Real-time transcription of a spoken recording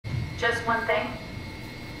Just one thing.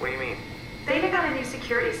 What do you mean? Theta got a new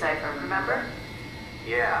security cipher, remember?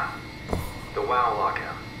 Yeah. The WoW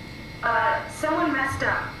lockout. Someone messed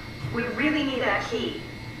up. We really need that key.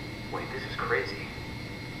 Wait, this is crazy.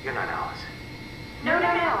 You're not Alice. No.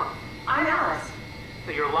 I'm Alice.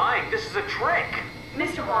 You're lying. This is a trick.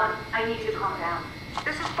 Mr. Wan, I need you to calm down.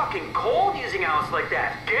 This is fucking cold using Alice like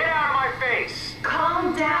that. Get out of my face.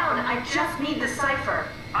 Calm down. I just need the cipher.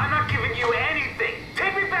 I'm not giving you anything.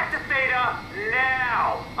 Take me back to Theta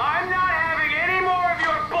now. I'm not having any more of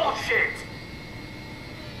your bullshit.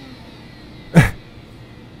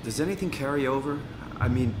 Does anything carry over? I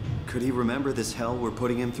mean, could he remember this hell we're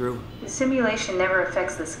putting him through? The simulation never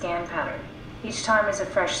affects the scan pattern. Each time is a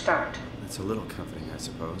fresh start. That's a little comforting, I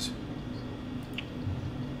suppose.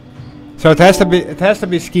 So it has to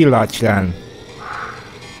be ski lodge then.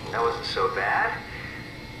 That wasn't so bad.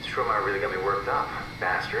 Soma really got me worked up,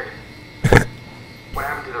 bastard. What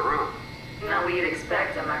happened to the room? Not what you'd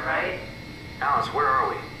expect, am I right? Alice, where are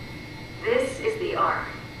we? This is the Ark.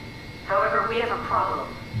 However, we have a problem.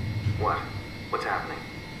 What? What's happening?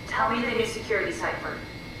 Tell me the new security cipher.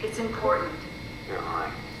 It's important. You're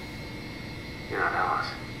lying. You're not Alice.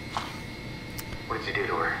 What did you do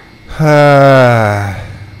to her?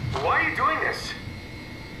 Why are you doing this?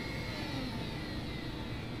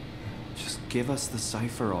 Just give us the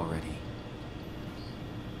cipher already.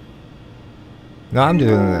 No, I'm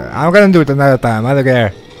doing it. I'm gonna do it another time. I don't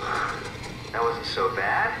care. That wasn't so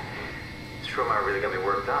bad. Soma really got me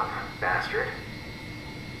worked up, bastard.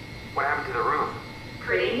 What happened to the room?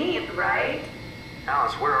 Pretty neat, right?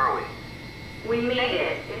 Alice, where are we? We made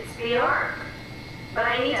it. It's the Ark. But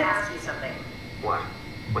I need to ask you something. What?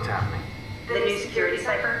 What's happening? The new security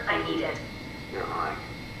cipher, I need it. You're lying.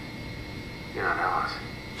 You're not Alice.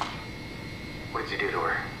 What did you do to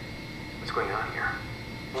her? What's going on here?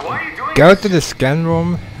 Why are you doing Go this? to the scan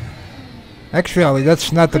room. Actually,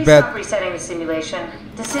 that's not the Please bad. stop resetting the simulation.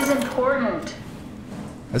 This is important.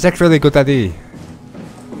 That's actually a good idea.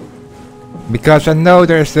 Because I know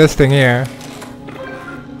there's this thing here.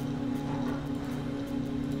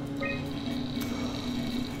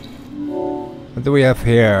 What do we have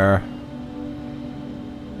here?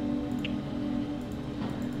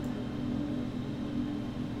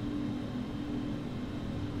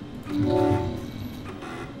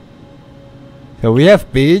 So we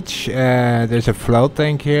have beach, there's a float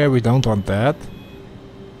tank here, we don't want that.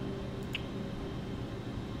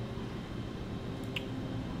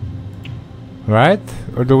 Right?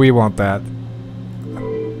 Or do we want that?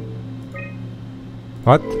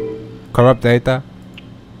 What? Corrupt data?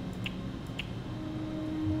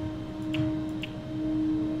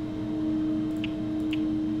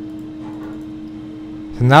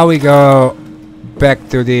 So now we go back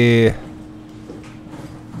to the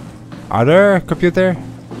other computer.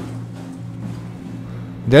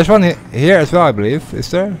 There's one here as well, I believe.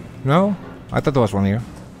 Is there? No? I thought there was one here.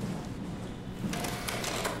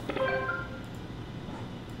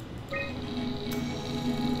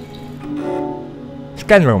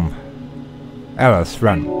 Scan room. Alice,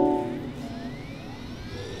 run.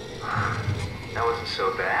 That wasn't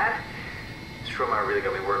so bad. Soma really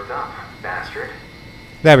got me worked up, bastard.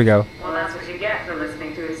 There we go. Well, that's what you get for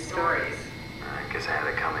listening to his stories. I guess I had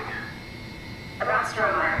it coming. About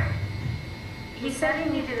Stromer. He said he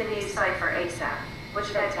needed a new cipher ASAP. What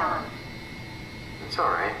should I tell him? It's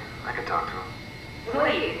alright. I can talk to him.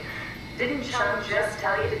 Wait, didn't Chung just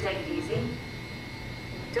tell you to take it easy?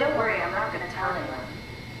 Don't worry, I'm not gonna tell anyone.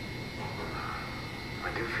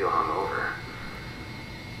 I do feel hungover.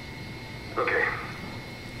 Okay.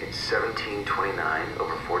 It's 1729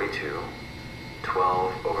 over 42,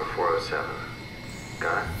 12 over 407.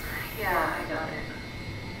 Got it? Yeah, I got it.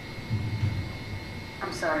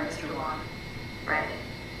 I'm sorry, Mr. Wong. Right.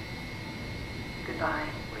 Goodbye.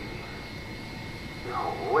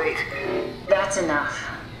 No, wait. That's enough.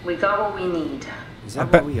 We got what we need. Is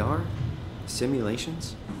that what we are?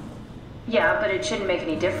 Simulations? Yeah, but it shouldn't make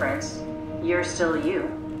any difference. You're still you.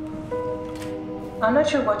 I'm not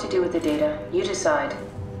sure what to do with the data. You decide.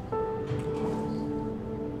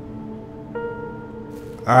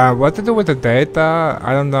 What to do with the data?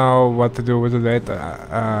 I don't know what to do with the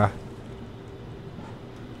data.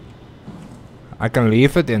 I can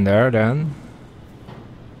leave it in there then.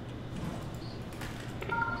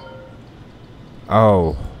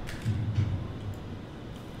 Oh.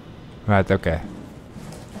 Right, okay.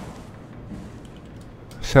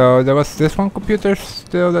 So there was this one computer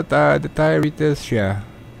still that I read this? Yeah.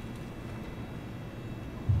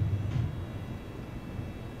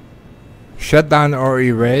 Shut down or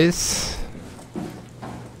erase.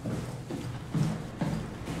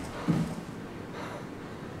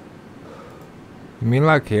 You mean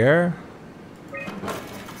like here?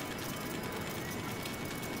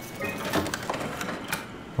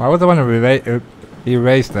 Why would I want to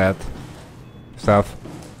erase that stuff?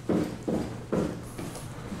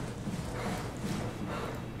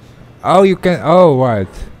 Oh, you can. Oh, what?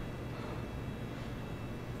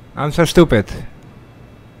 I'm so stupid.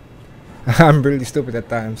 I'm really stupid at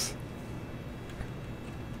times.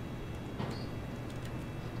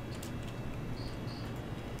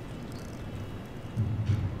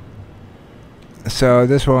 So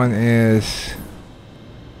this one is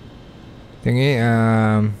thingy.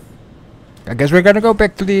 I guess we're gonna go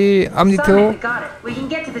back to the Omni Sonic, tool. we got it. We can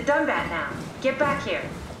get to the Dunbat now. Get back here.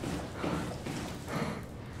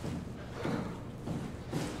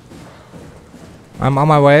 I'm on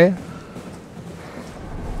my way.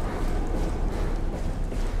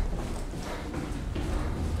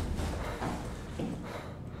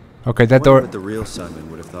 Okay, that Wonder door. what the real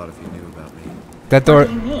Simon would have thought if he knew about me. That door What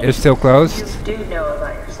do you mean? is still closed. You do know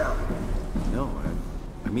about yourself. No,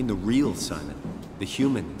 I mean the real Simon. The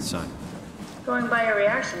human Simon. Going by your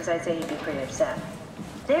reactions, I'd say he'd be pretty upset.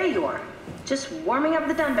 There you are. Just warming up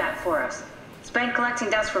the Dunbat for us. It's been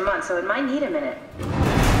collecting dust for months, so it might need a minute.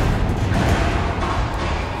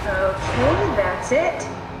 Okay, that's it.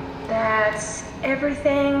 That's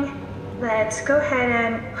everything. Let's go ahead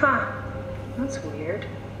and... Huh. That's weird.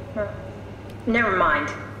 No. Never mind.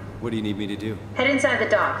 What do you need me to do? Head inside the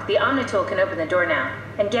dock. The Omnitool can open the door now.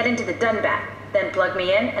 And get into the Dunbat. Then plug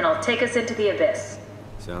me in, and I'll take us into the Abyss.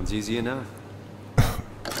 Sounds easy enough.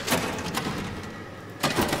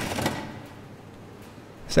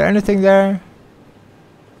 Is there anything there?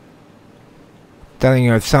 Telling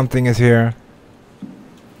you if something is here.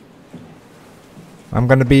 I'm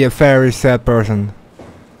gonna be a very sad person.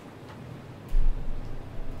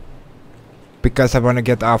 Because I wanna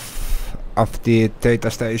get off of the data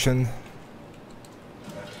station.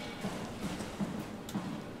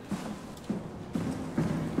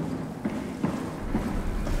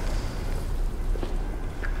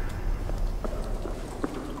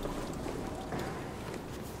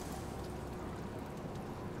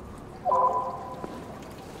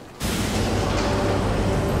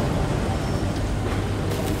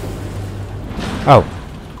 Oh.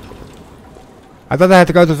 I thought I had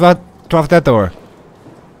to go to that door.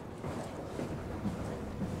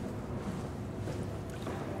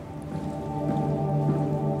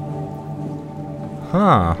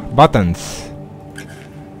 Huh, buttons.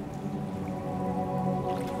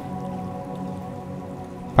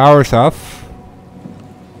 Power's off.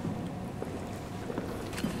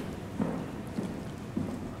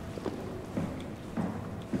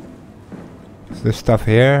 Is this stuff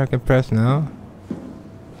here I can press now?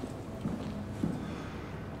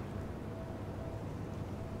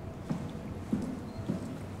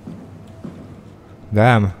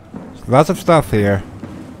 Damn, lots of stuff here.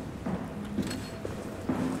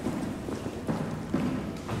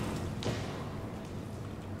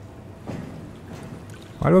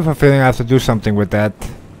 Why do I have a feeling I have to do something with that?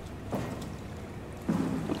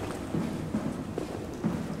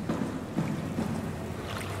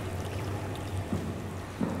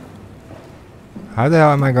 How the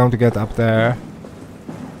hell am I going to get up there?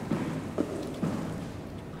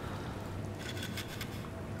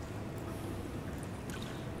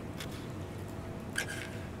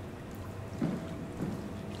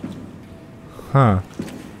 Huh.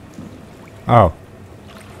 Oh.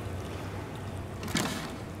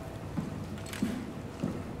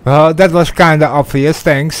 Well, that was kinda obvious,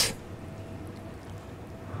 thanks.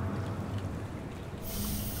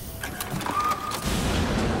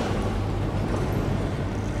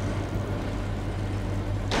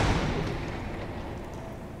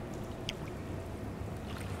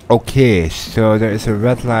 Okay, so there is a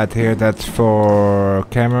red light here that's for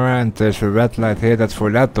camera, and there's a red light here that's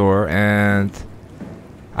for that door, and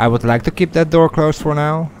I would like to keep that door closed for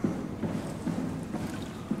now.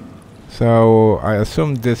 So I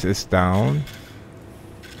assume this is down.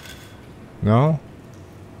 No?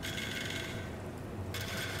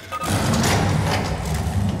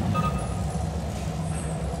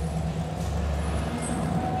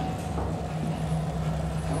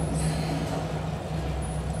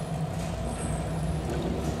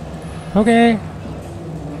 Okay.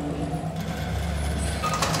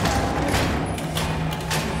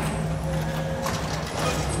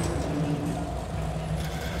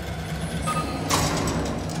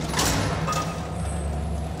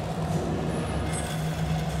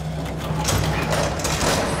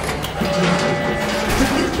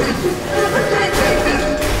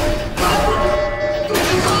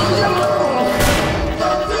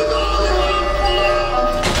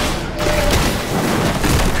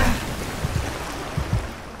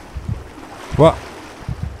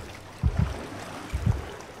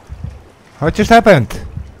 What just happened?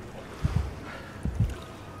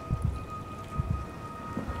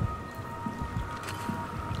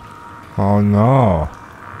 Oh no.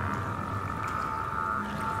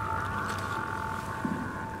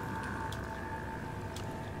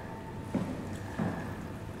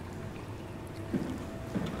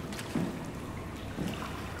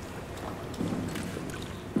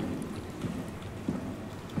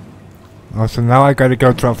 Oh, so now I gotta go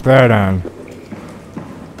up there then.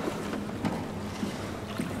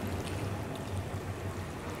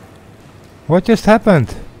 What just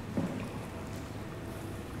happened?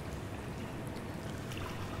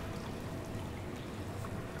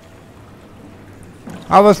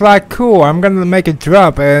 I was like, cool, I'm gonna make it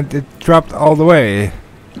drop, and it dropped all the way.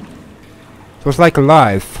 It was like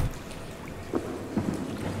alive.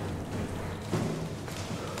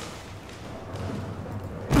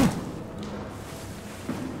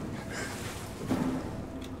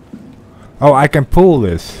 Oh, I can pull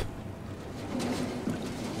this.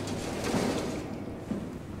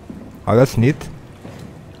 Oh, that's neat.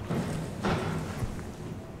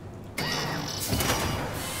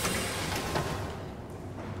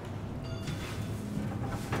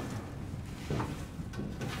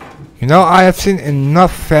 You know, I have seen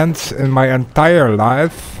enough vents in my entire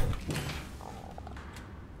life.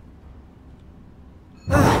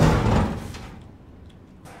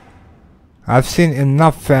 I've seen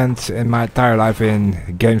enough vents in my entire life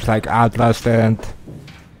in games like Outlast and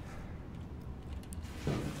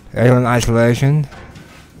Alien Isolation.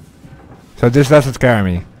 So this doesn't scare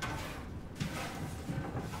me.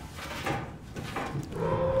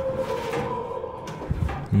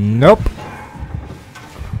 Nope.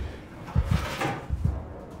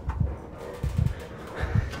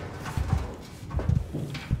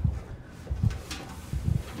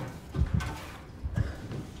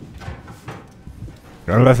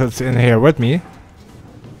 Unless it's in here with me.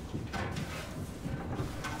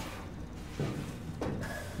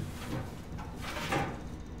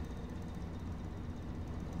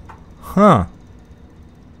 Huh.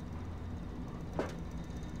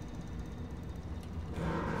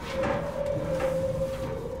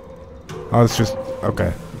 Oh, it's just...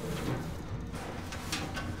 okay.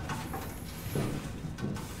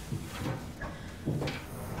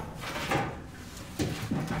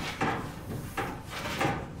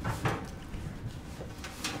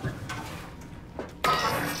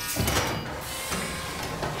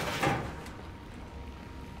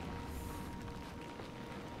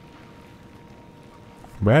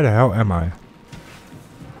 Where the hell am I?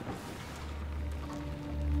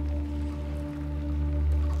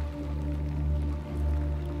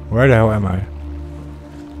 Where the hell am I?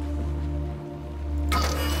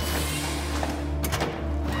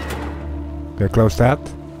 Okay, close that.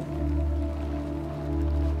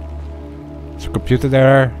 There's a computer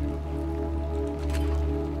there.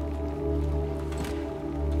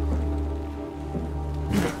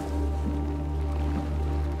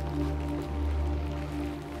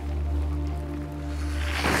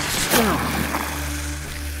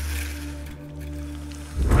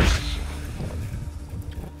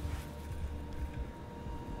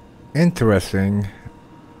 Interesting.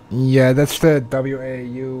 Yeah, that's the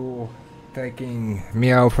WAU taking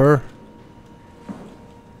me over.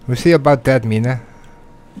 We'll see about that, Mina.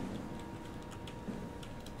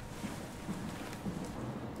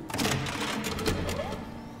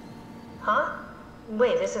 Huh?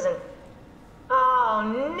 Wait, this isn't... Oh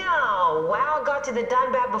no! WoW got to the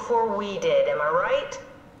Dunbat before we did, am I right?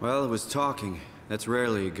 Well, it was talking. That's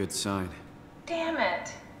rarely a good sign. Damn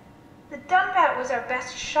it. The Dunbat was our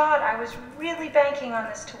best shot. I was really banking on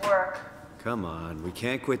this to work. Come on, we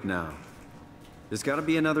can't quit now. There's gotta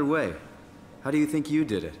be another way. How do you think you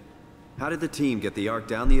did it? How did the team get the Ark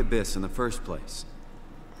down the Abyss in the first place?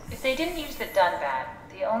 If they didn't use the Dunbat,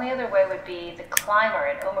 the only other way would be the climber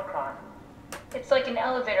at Omicron. It's like an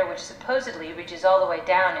elevator which supposedly reaches all the way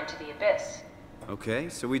down into the Abyss. Okay,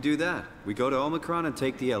 so we do that. We go to Omicron and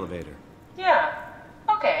take the elevator. Yeah,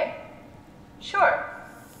 okay. Sure.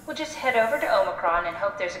 We'll just head over to Omicron and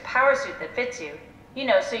hope there's a power suit that fits you. You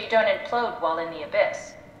know, so you don't implode while in the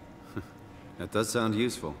Abyss. That does sound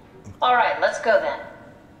useful. Alright, let's go then.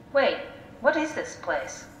 Wait, what is this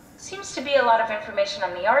place? Seems to be a lot of information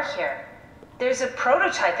on the Ark here. There's a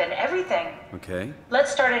prototype and everything. Okay.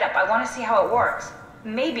 Let's start it up. I want to see how it works.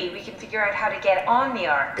 Maybe we can figure out how to get on the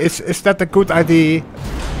Ark. Is that a good idea?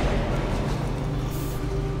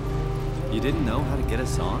 You didn't know how to get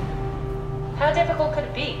us on? How difficult could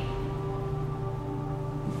it be?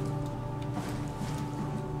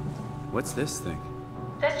 What's this thing?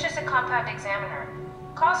 That's just a compact examiner.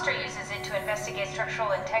 Coster uses it to to investigate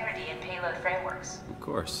structural integrity in payload frameworks. Of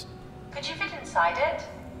course. Could you fit inside it?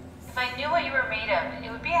 If I knew what you were made of, it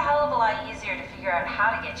would be a hell of a lot easier to figure out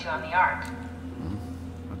how to get you on the Ark.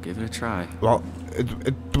 I'll give it a try. Well,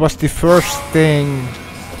 it was the first thing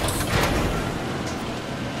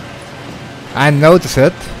I noticed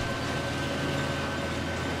it.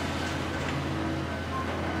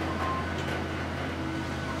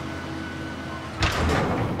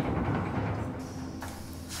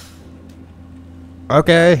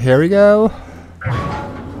 Okay, here we go.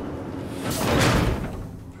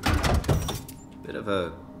 Bit of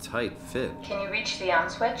a tight fit. Can you reach the on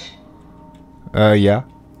switch? Yeah.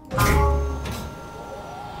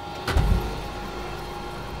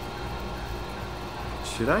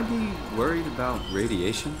 Should I be worried about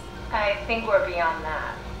radiation? I think we're beyond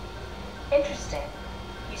that. Interesting.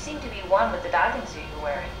 You seem to be one with the diving suit you're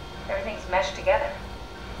wearing. Everything's meshed together.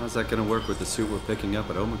 How's that gonna work with the suit we're picking up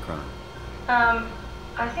at Omicron?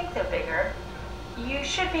 I think they're bigger. You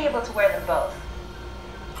should be able to wear them both.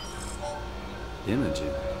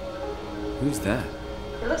 Imogen? Who's that?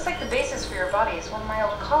 It looks like the basis for your body is one of my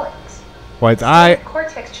old colleagues. Wait, It's I... a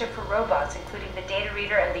Cortex chip for robots, including the data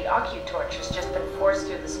reader and the OcuTorch, has just been forced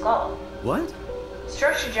through the skull. What?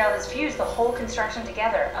 Structure gel has fused the whole construction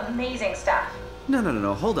together. Amazing stuff.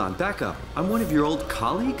 No, hold on, back up. I'm one of your old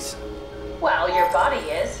colleagues? Well, your body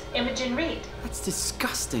is. Imogen Reed. That's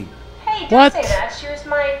disgusting. Hey, don't What? say that.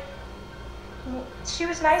 She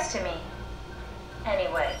was nice to me.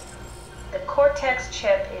 Anyway, the Cortex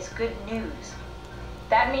chip is good news.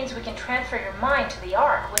 That means we can transfer your mind to the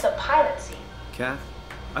Ark with a pilot seat. Kath,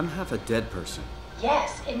 I'm half a dead person.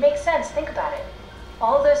 Yes, it makes sense. Think about it.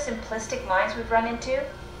 All those simplistic minds we've run into,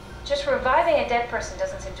 just reviving a dead person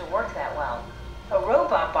doesn't seem to work that well. A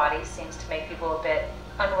robot body seems to make people a bit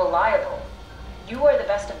unreliable. You are the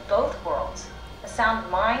best of both worlds. A sound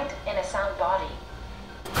mind and a sound body.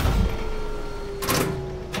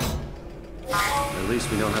 At least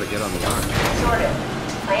we know how to get on the Ark. Sort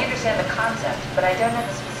of. I understand the concept, but I don't know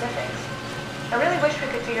the specifics. I really wish we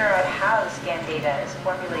could figure out how the scan data is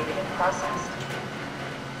formulated and processed.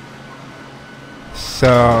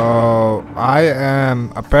 So I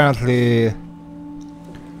am apparently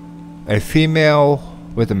a female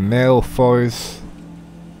with a male voice.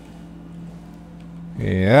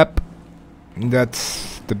 Yep.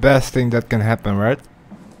 That's the best thing that can happen, right?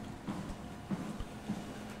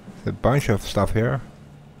 There's a bunch of stuff here.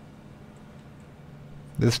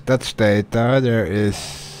 That's data. There is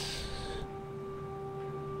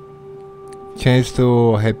change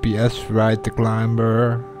to HPS, ride the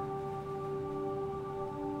climber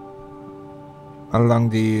along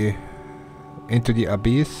the into the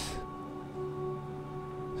abyss.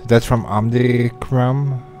 So that's from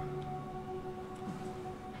Omnicram.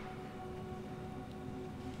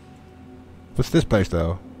 What's this place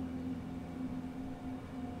though?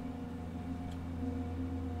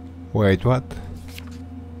 Wait, what?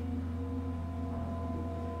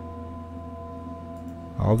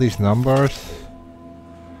 All these numbers.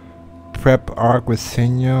 Prep arc with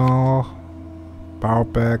signal. Power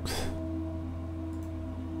packs.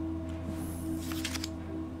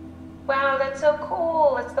 Wow, that's so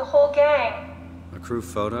cool. It's the whole gang. A crew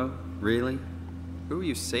photo? Really? Who are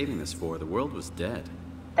you saving this for? The world was dead.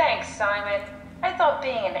 Thanks, Simon. I thought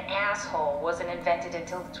being an asshole wasn't invented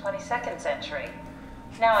until the 22nd century.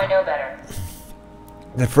 Now I know better.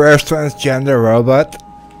 The first transgender robot.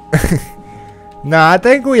 No, I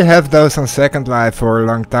think we have those on Second Life for a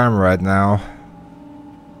long time right now.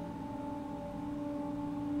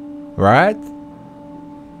 Right?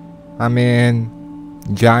 I mean,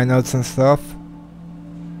 gynodes and stuff.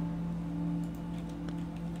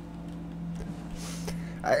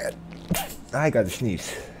 I got a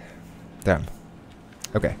sneeze. Damn.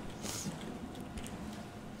 Okay.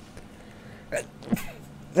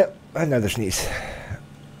 Another sneeze.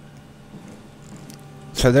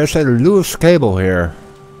 So there's a loose cable here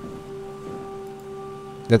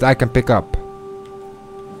that I can pick up.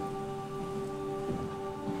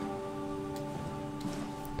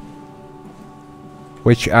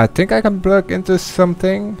 Which I think I can plug into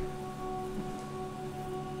something.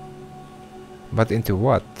 But into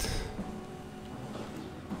what?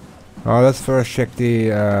 Oh, let's first check the...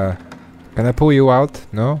 can I pull you out?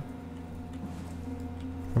 No?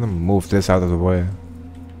 I'm gonna move this out of the way.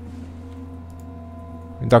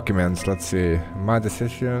 Documents, let's see. My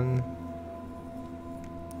decision.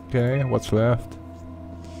 Okay, what's left?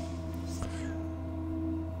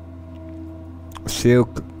 Seal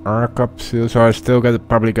arcup seal, so I still gotta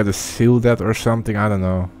probably gotta seal that or something, I don't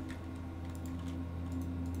know.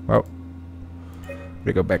 Oh.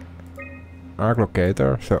 We go back. arc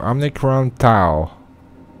locator. So Omnicron Tau.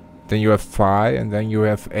 Then you have Phi and then you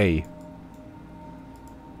have A.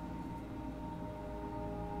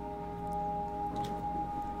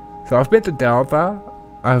 So I've been to Delta,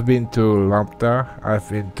 I've been to Lambda, I've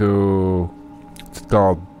been to... it's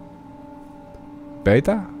called...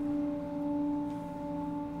 Beta?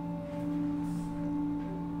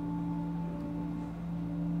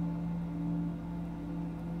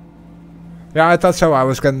 Yeah, I thought so. I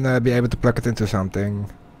was gonna be able to plug it into something.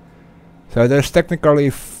 So there's technically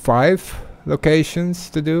 5 locations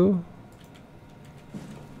to do.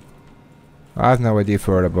 I have no idea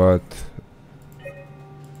further, but...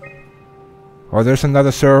 oh, there's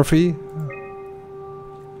another survey.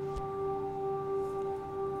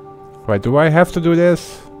 Wait, do I have to do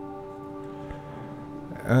this?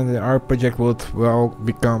 And our project would well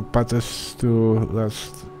become pathos to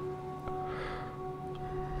last.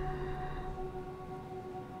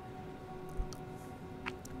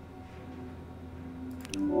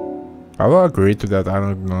 I will agree to that, I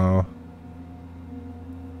don't know.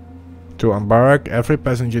 To embark, every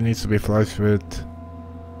passenger needs to be flushed with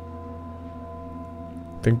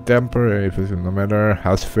think temporary, if it's no matter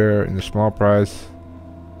how severe in a small price.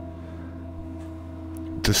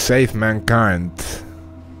 To save mankind.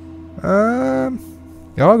 Yeah,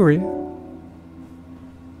 I'll agree.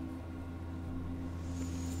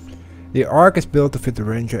 The Ark is built to fit the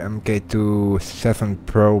Ranger MK2-7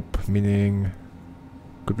 probe, meaning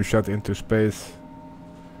could be shot into space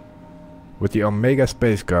with the Omega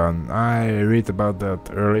space gun. I read about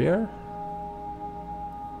that earlier.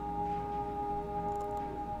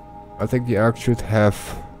 I think the Ark should have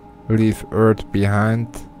leave Earth behind.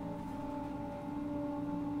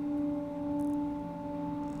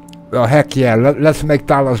 Well, heck yeah, let's make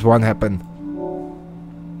Talos 1 happen.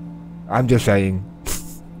 I'm just saying.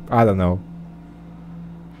 I don't know.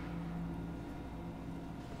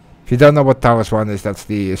 If you don't know what Talos 1 is, that's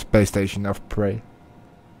the space station of Prey.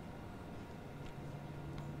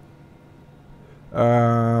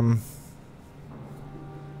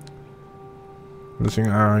 Losing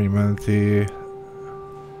our humanity.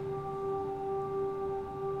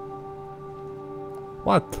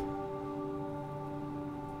 What?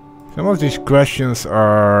 Some of these questions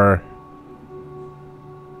are...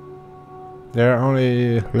 they're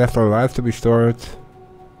only left alive to be stored.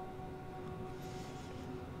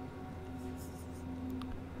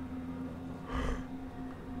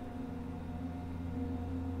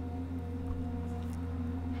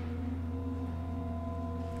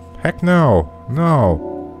 Heck no! No!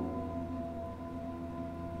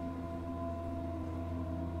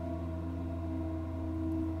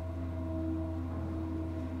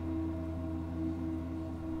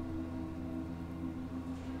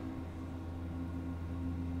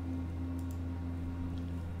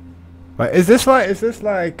 But is this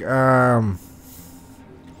like,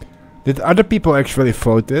 did other people actually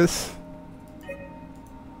vote this?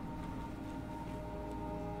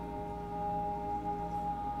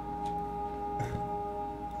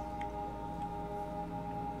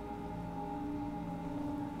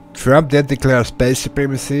 Trump did declare space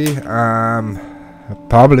supremacy.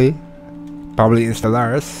 Probably in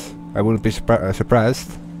Stellaris. I wouldn't be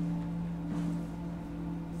surprised.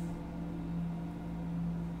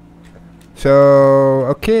 So,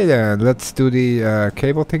 okay then, let's do the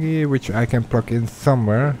cable thingy, which I can plug in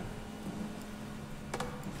somewhere.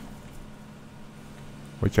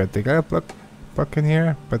 Which I think I'll plug in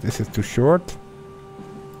here, but is it too short?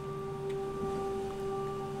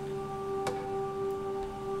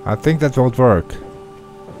 I think that won't work.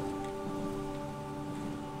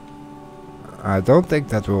 I don't think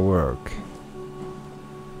that will work.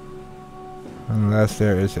 Unless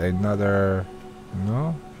there is another...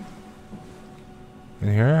 no?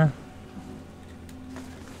 In here?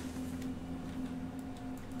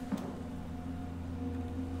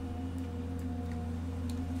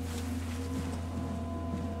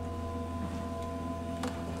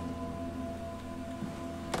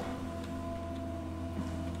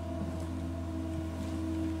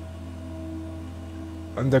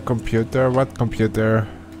 On the computer? What computer?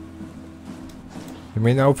 You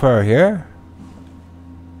mean over here?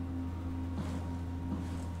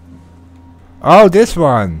 Oh, this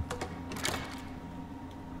one!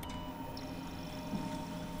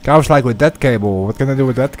 I was like, with that cable, what can I do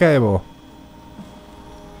with that cable?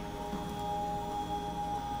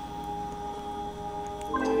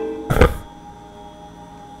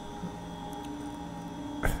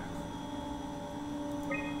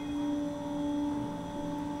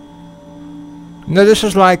 No, this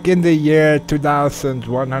was like in the year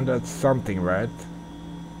 2100 something, right?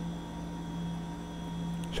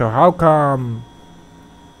 So how come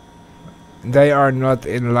they are not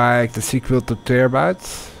in like the sequel to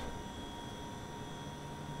Terabytes?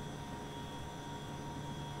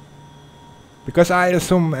 Because I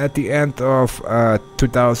assume at the end of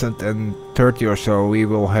 2030 or so we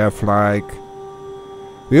will have like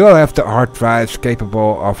the hard drives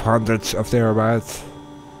capable of hundreds of terabytes.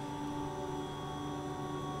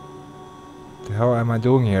 The hell am I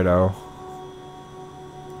doing here though?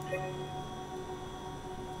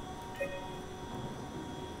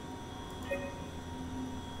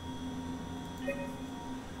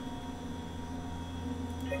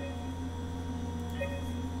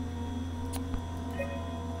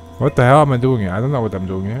 What the hell am I doing here? I don't know what I'm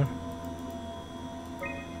doing here.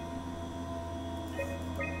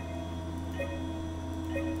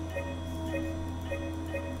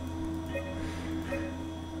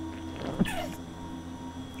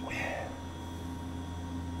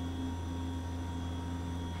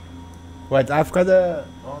 Wait, I've got a...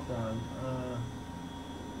 Hold on.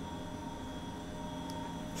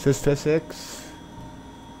 Sys physics.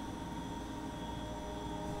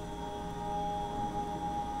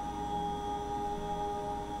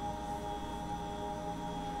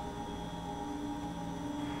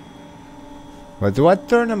 But do I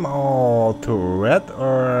turn them all to red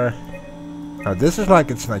or... Oh, this is like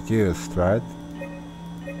it's not used, right?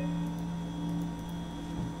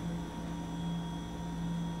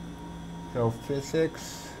 So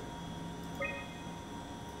physics...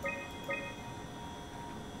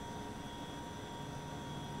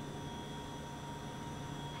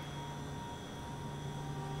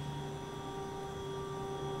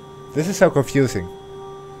 This is so confusing.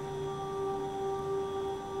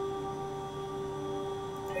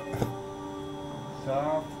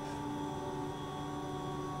 Soft.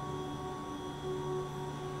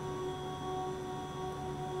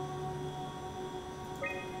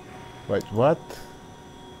 Wait, what?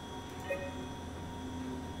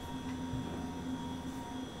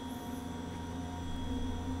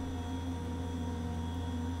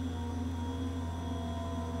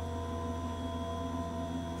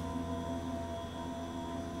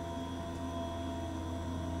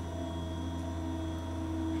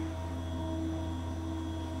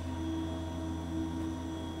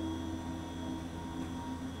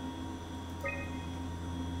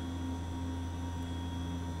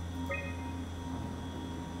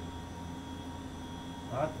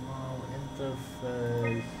 Atmo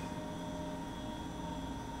interface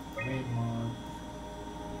remote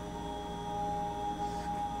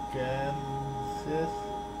scan sys.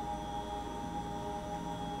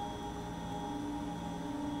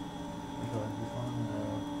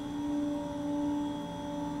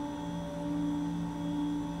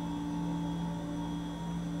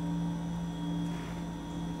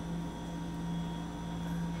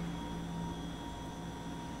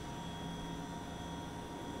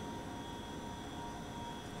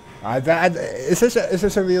 This one, is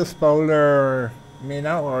this a real spoiler,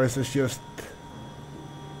 Mina, or is this just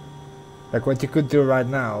like what you could do right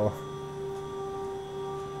now?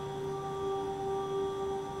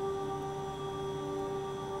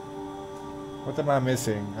 What am I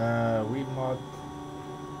missing? Remote.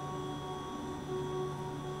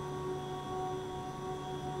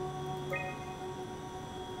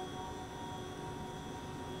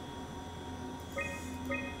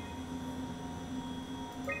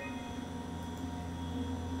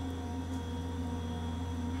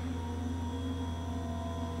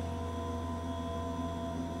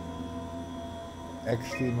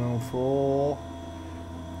 XT full.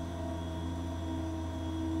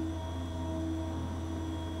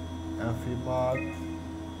 Mod.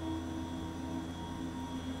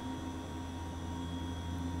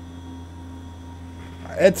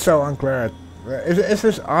 It's so unclear. Is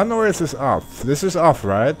this on or is this off? This is off,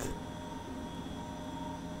 right?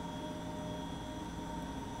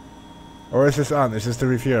 Or is this on? Is this the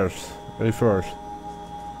reverse? Reverse.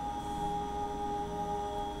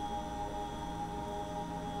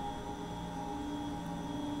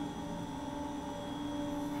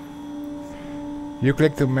 You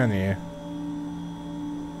click too many.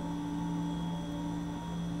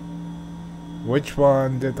 Which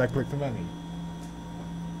one did I click too many?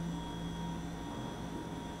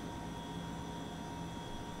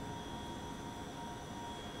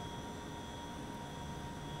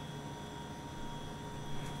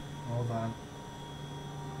 Hold on.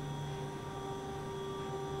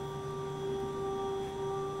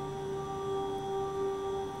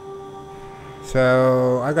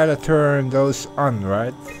 So I gotta turn those on,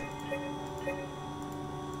 right?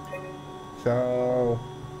 So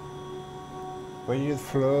when you use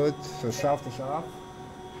fluid, so soft is off.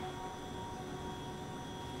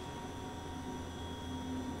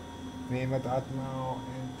 Remote Atmo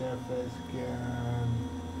interface scan.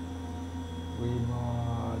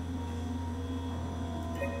 Remote.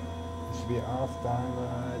 It should be off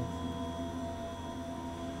download.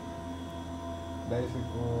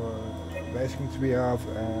 Basic to be off.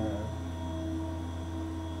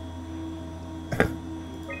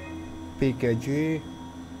 PKG.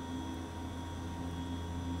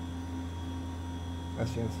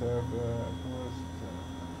 Asian server.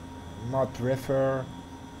 Mod River.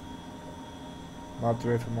 Mod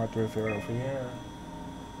River over here.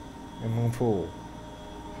 And Moonfall.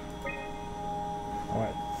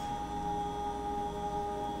 Alright.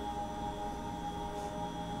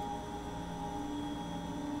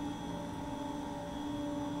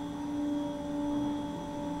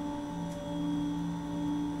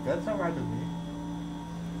 That's alright with me.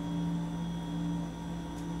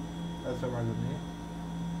 That's alright with me.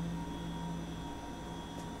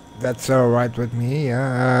 That's alright with me,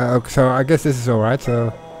 yeah. Okay, so I guess this is alright,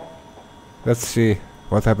 so let's see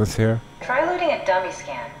what happens here. Try loading a dummy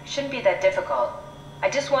scan. Shouldn't be that difficult. I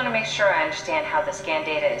just want to make sure I understand how the scan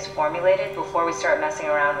data is formulated before we start messing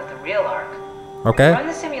around with the real ARC. Okay. Run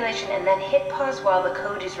the simulation and then hit pause while the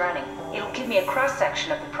code is running. It'll give me a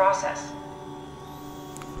cross-section of the process.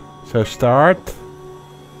 So start.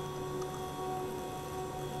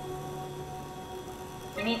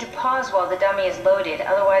 You need to pause while the dummy is loaded,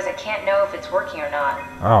 otherwise I can't know if it's working or not.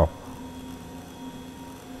 Oh.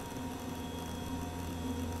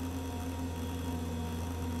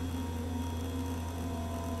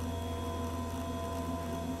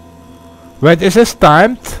 Wait, is this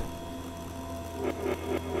timed?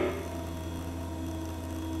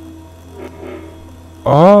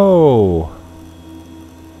 Oh.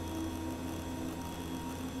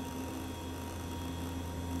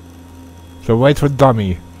 So wait for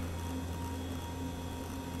dummy.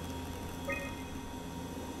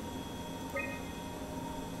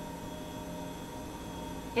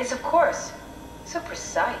 Yes, of course. So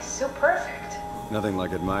precise, so perfect. Nothing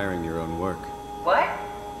like admiring your own work. What?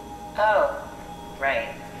 Oh,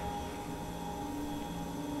 right.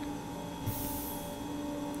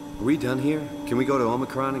 Are we done here? Can we go to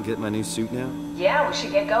Omicron and get my new suit now? Yeah, we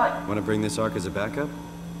should get going. Want to bring this arc as a backup?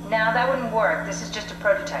 No, that wouldn't work. This is just a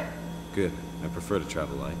prototype. Good. I prefer to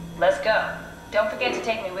travel light. Let's go. Don't forget to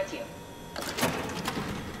take me with you.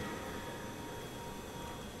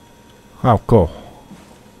 Oh, cool.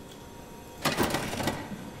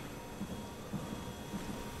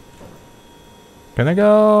 Can I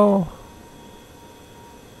go?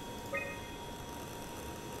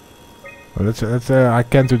 Oh, I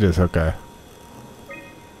can't do this, okay.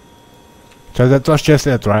 So that was just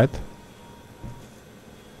it, right?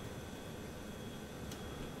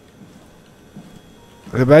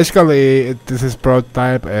 Basically, this is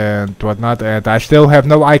prototype and whatnot, and I still have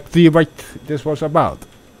no idea what this was about.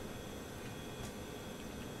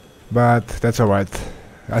 But that's alright.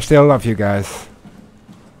 I still love you guys.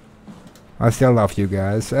 Let's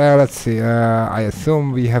see, I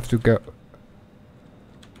assume we have to go...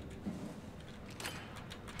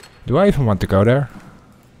 Do I even want to go there?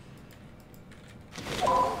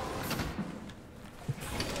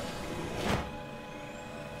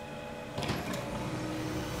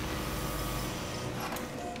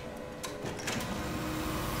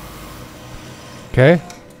 Okay.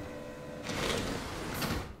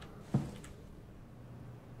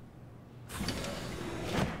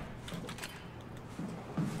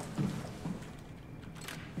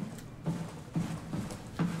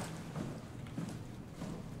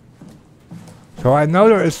 So I know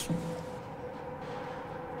there is...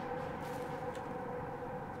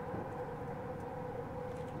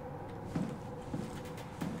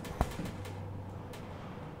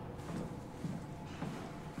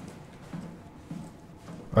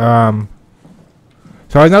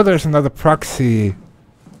 So I know there's another proxy.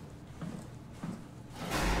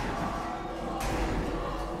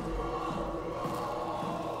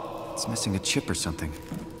 It's missing a chip or something.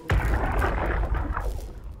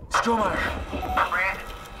 Soma, Brandon,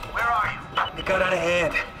 where are you? it got out of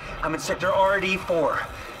hand. I'm in sector RD4.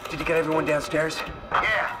 Did you get everyone downstairs?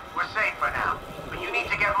 Yeah, we're safe for now. But you need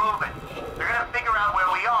to get moving. They're gonna figure out where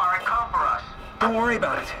we are and come for us. Don't worry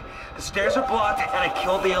about it. The stairs are blocked, and I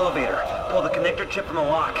killed the elevator. Pulled the connector chip from the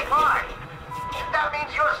lock. Fine. That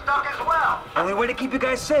means you're stuck as well. Only way to keep you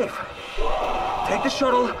guys safe. Take the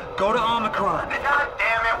shuttle, go to Omicron. God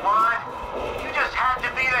damn it, Juan. You just had to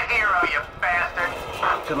be the hero, you bastard.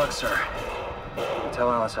 Good luck, sir.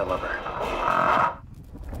 Tell Alice I love her.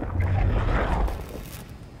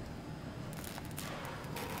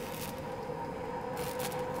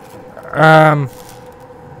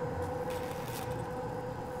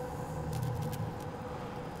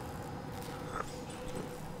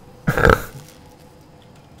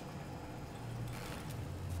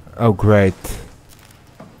 Oh great.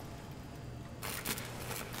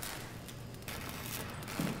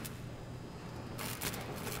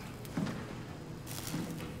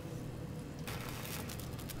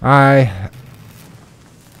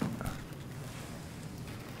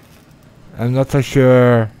 I'm not so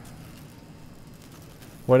sure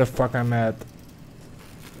where the fuck I'm at.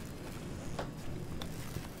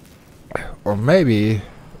 Or maybe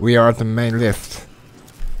we are at the main lift.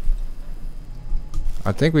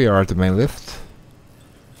 I think we are at the main lift.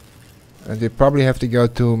 And we probably have to go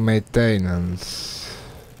to maintenance.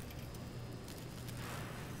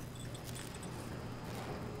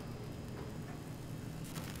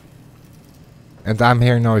 And I'm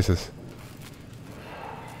hearing noises.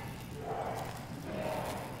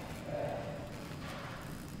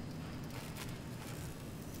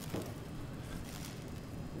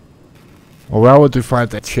 Or where would we find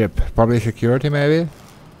that chip? Probably security maybe?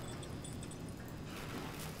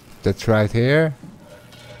 That's right here.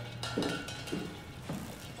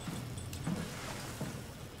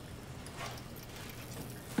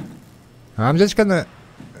 I'm just gonna...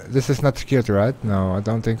 This is not security, right? No, I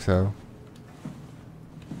don't think so.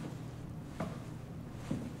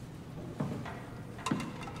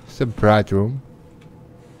 It's a bright room.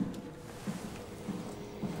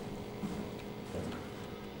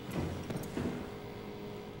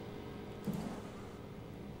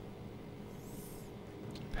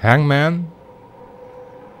 Hangman?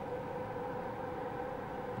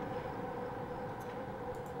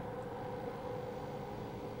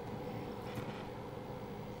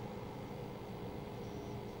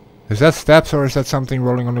 Is that steps or is that something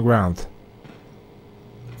rolling on the ground?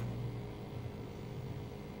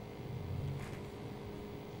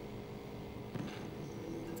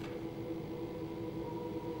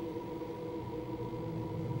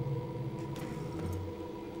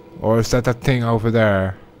 Or is that thing over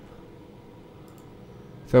there?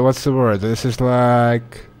 So what's the word? This is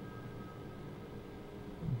like...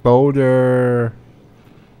 boulder...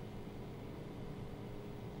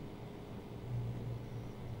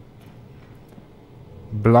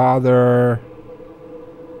 bladder...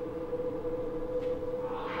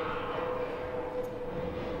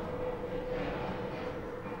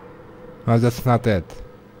 Oh, that's not it.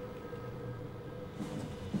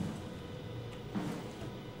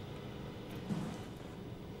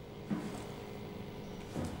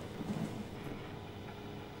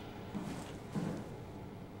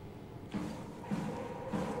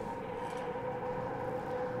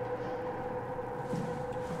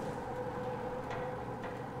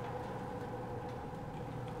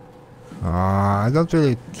 I don't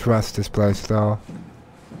really trust this place though.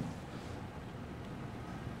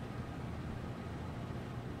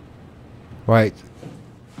 Wait.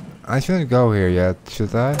 I shouldn't go here yet,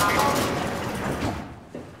 should I?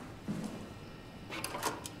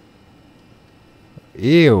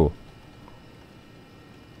 Ew.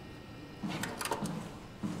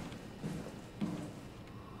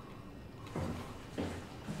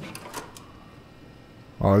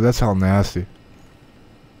 Oh, that's all nasty.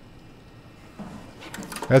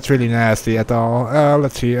 That's really nasty at all.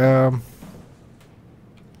 Let's see,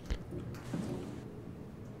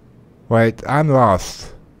 wait, I'm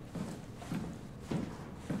lost.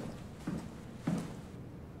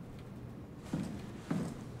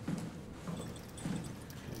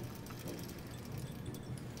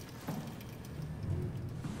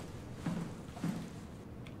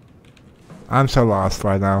 I'm so lost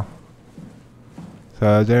right now.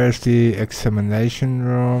 So there's the examination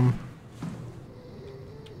room.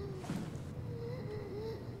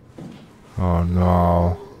 Oh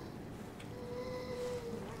no.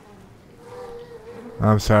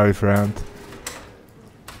 I'm sorry, friend.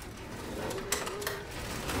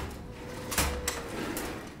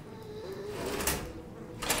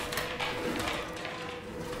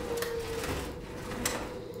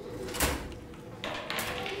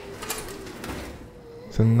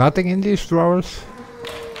 So nothing in these drawers?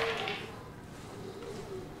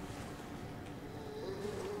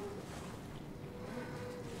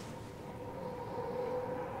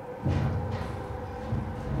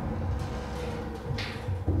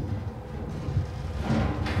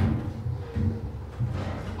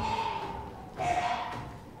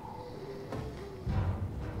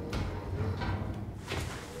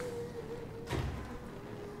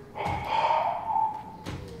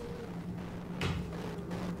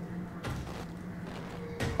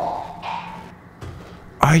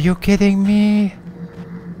 Are you kidding me?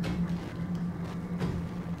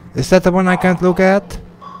 Is that the one I can't look at?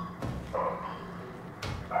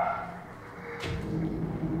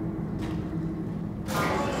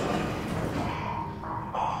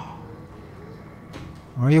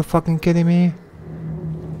 Are you fucking kidding me?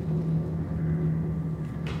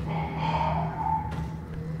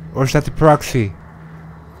 Or is that the proxy?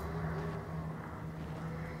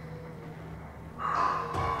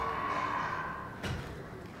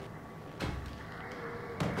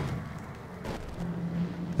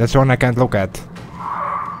 That's one I can't look at.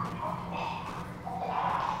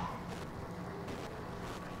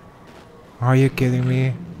 Are you kidding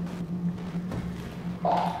me?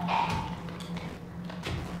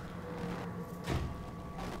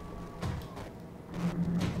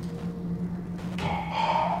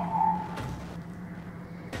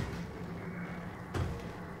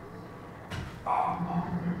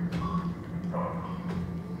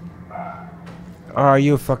 Are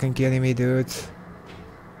you fucking kidding me, dude?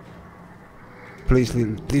 Please,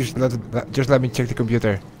 please just let me check the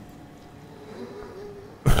computer.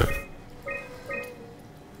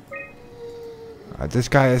 This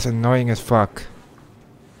guy is annoying as fuck.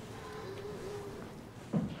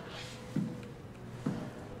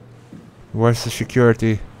 Where's the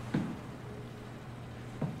security?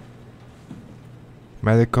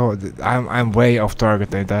 Medical. I'm way off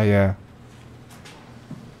target, ain't I? Yeah.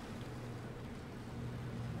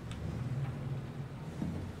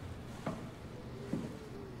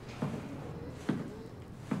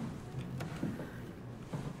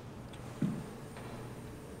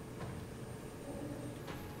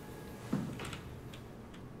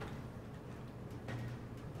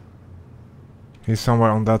 He's somewhere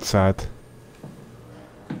on that side.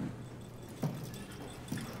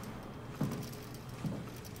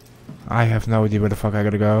 I have no idea where the fuck I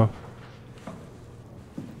gotta go.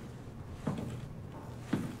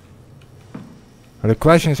 But the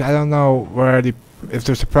question is, I don't know where if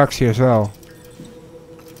there's a proxy as well.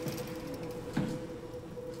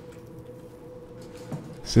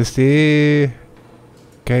 Is this the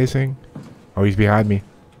casing? Oh, he's behind me.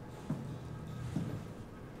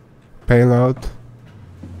 Payload.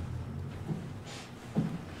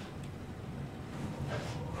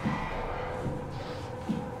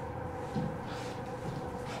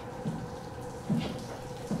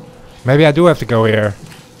 Maybe I do have to go here.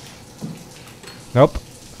 Nope.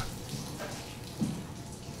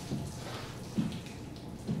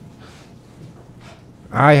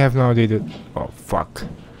 I have no idea. Oh, fuck.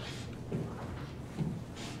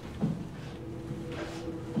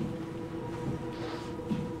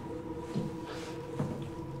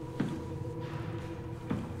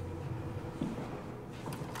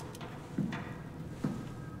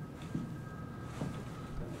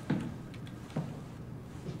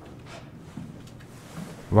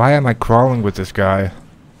 Why am I crawling with this guy?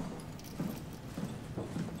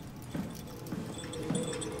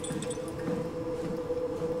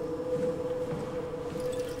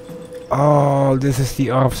 Oh, this is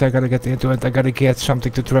the office. I gotta get into it. I gotta get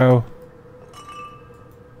something to throw.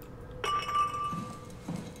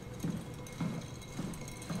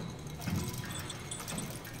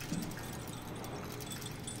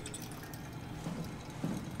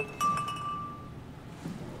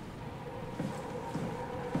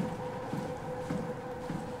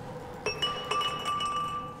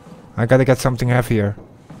 I gotta get something heavier.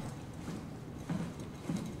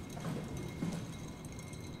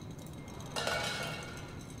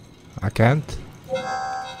 I can't.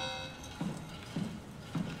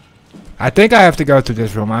 I think I have to go to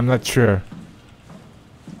this room, I'm not sure.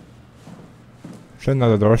 Is there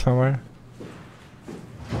another door somewhere?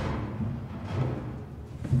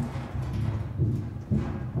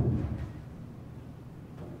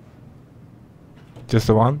 Just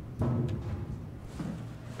the one?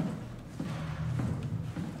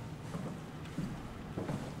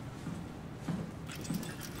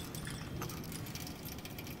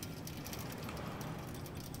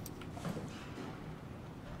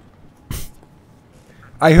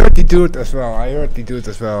 I heard the dude as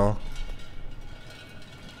well.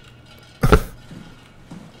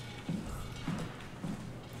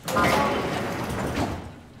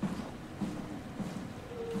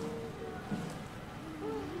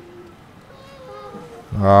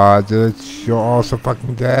 Ah, dude, you're also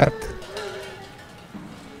fucking dead.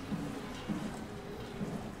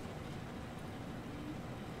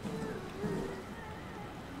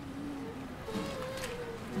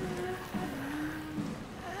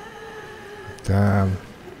 Damn.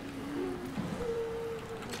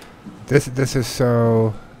 This is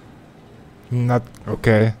so not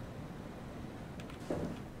okay.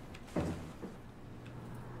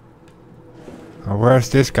 Where's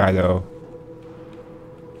this guy though?